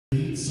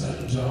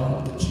St.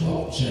 John, the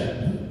 12th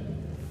chapter,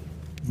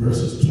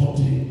 verses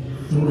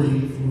 23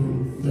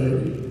 through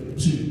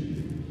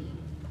 32.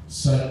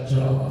 St.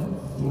 John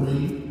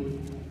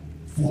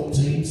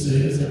 3:14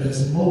 says, and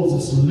as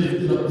Moses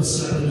lifted up the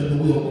serpent in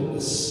the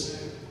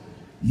wilderness,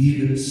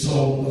 even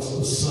so must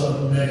the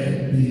Son of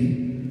Man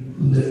be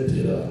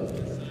lifted up.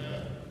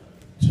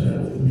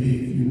 Turn with me,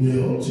 if you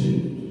will,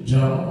 to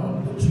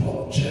John, the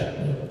 12th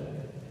chapter,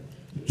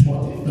 the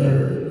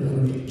 23rd, I'm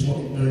going to read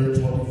 23rd,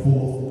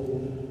 24th,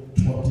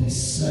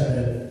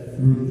 27th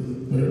through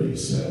the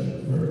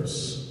 37th verse.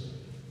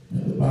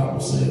 And the Bible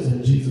says,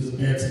 and Jesus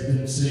answered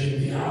them,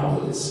 saying, the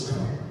hour is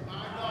come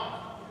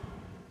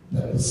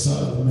that the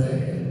Son of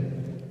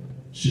Man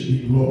should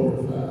be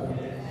glorified.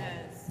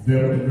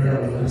 Verily,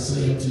 verily, I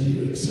say unto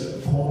you,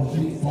 except the corn of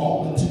wheat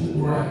fall into the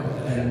ground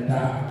and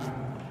die,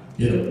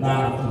 it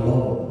abideth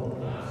alone.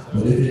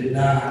 But if it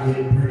die,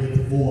 it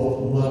bringeth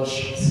forth much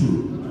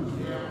fruit.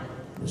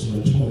 Verse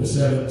number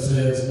 27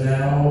 says,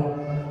 now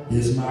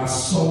is my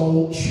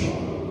soul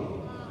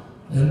troubled.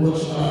 And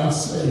what shall I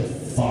say?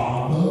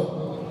 Father,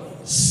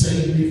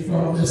 save me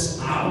from this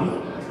hour.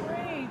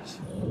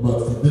 But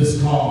for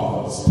this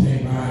cause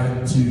came I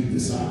into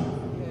this hour.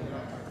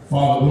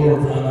 Father,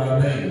 glorify thy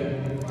name.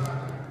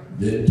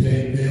 Then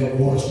came there a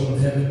voice from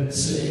heaven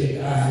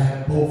saying, I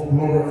have both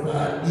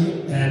glorified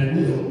it and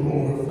will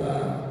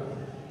glorify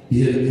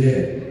it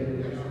again.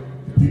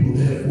 The people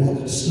therefore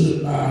that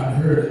stood by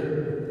and heard it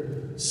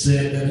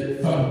said that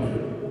it thundered.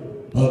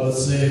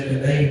 Others said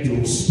an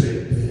angel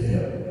spake to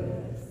him.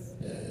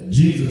 And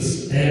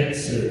Jesus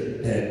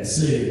answered and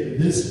said,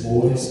 this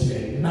voice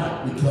came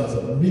not because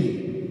of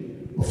me,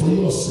 but for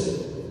your sake.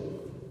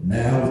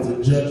 Now with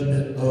the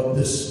judgment of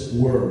this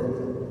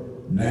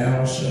world,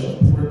 now shall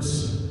the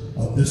prince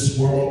of this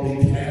world be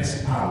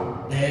cast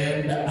out,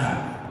 and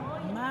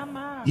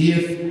I,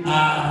 if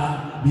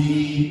I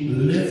be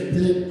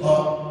lifted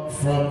up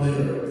from the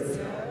earth,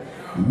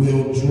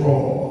 will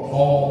draw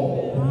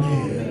all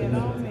men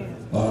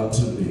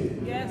unto me.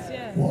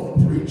 I want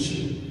to preach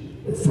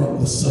from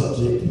the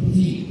subject,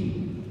 he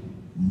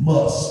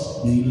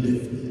must be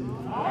lifted.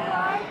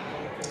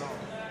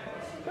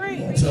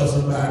 Tell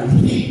somebody,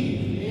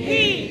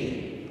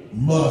 he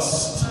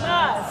must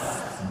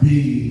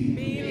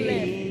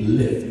be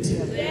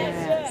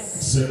lifted.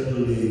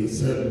 Certainly.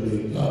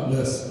 God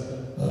bless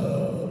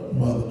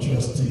Mother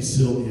Trustee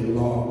Sylvia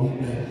Long.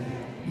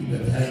 We've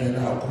been hanging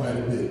out quite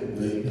a bit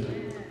lately.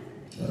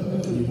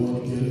 You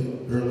want to get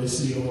an early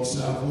CO on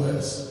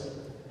Southwest?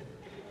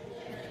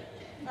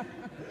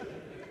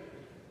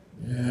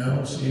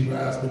 Yeah, she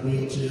rides the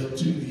wheelchair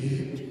to the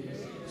end.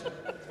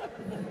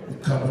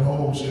 Coming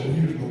home, she'll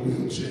use no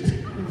wheelchair.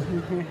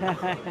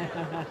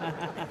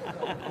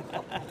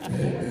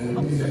 Hey, man,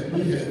 we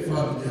had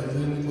fun together,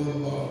 didn't we,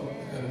 Mother-in-law?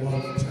 Had a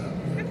wonderful time.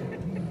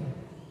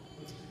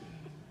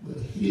 But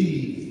he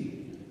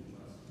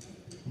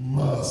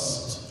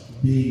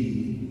must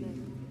be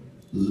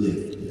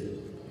lifted.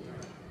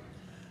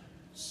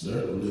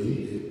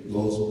 Certainly, it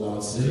goes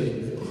without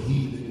saying that the he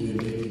that we're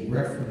making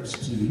reference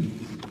to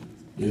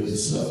in the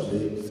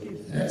subject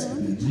has to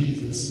be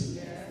Jesus.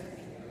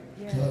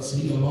 Because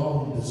he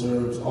alone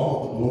deserves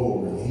all the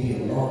glory. He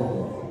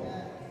alone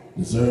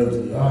deserves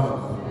the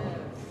honor.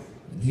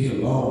 And he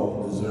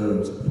alone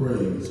deserves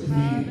praise. He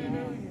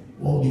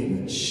won't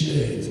even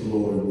share his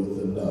glory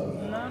with another.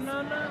 No.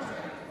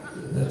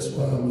 That's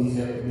why we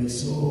have to be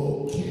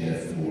so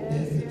careful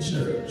in the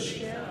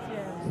church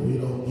that we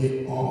don't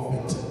get off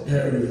into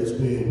areas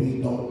where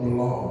we don't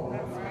belong.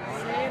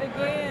 Say it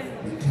again.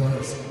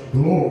 Because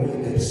glory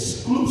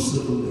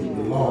exclusively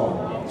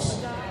belongs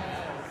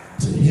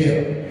to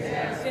him.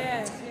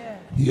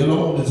 He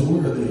alone is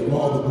worthy of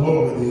all the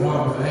glory, the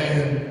honor,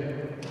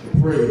 and the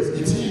praise.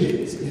 It's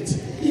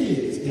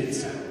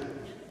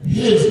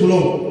his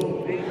glory.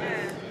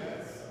 Amen.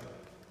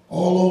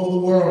 All over the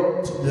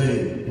world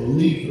today,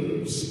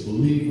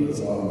 believers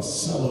are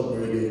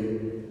celebrating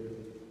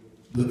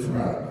Good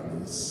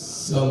Friday,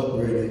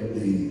 celebrating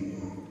the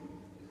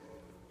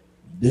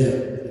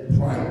death, the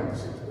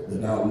price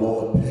that our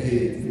Lord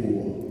paid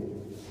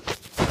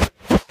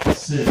for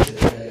sin and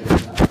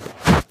mankind.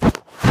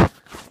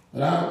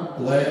 But I'm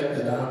glad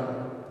that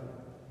I'm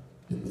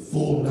in the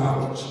full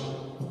knowledge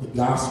of the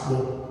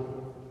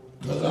gospel,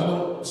 because I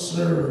don't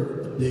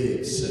serve a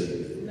dead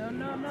Savior. No.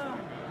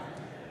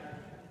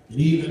 And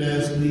even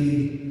as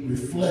we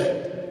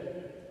reflect,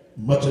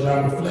 much of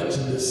our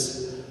reflection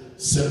is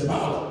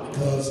symbolic,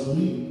 because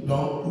we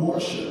don't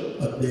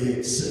worship a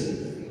dead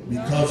Savior,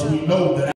 because we know that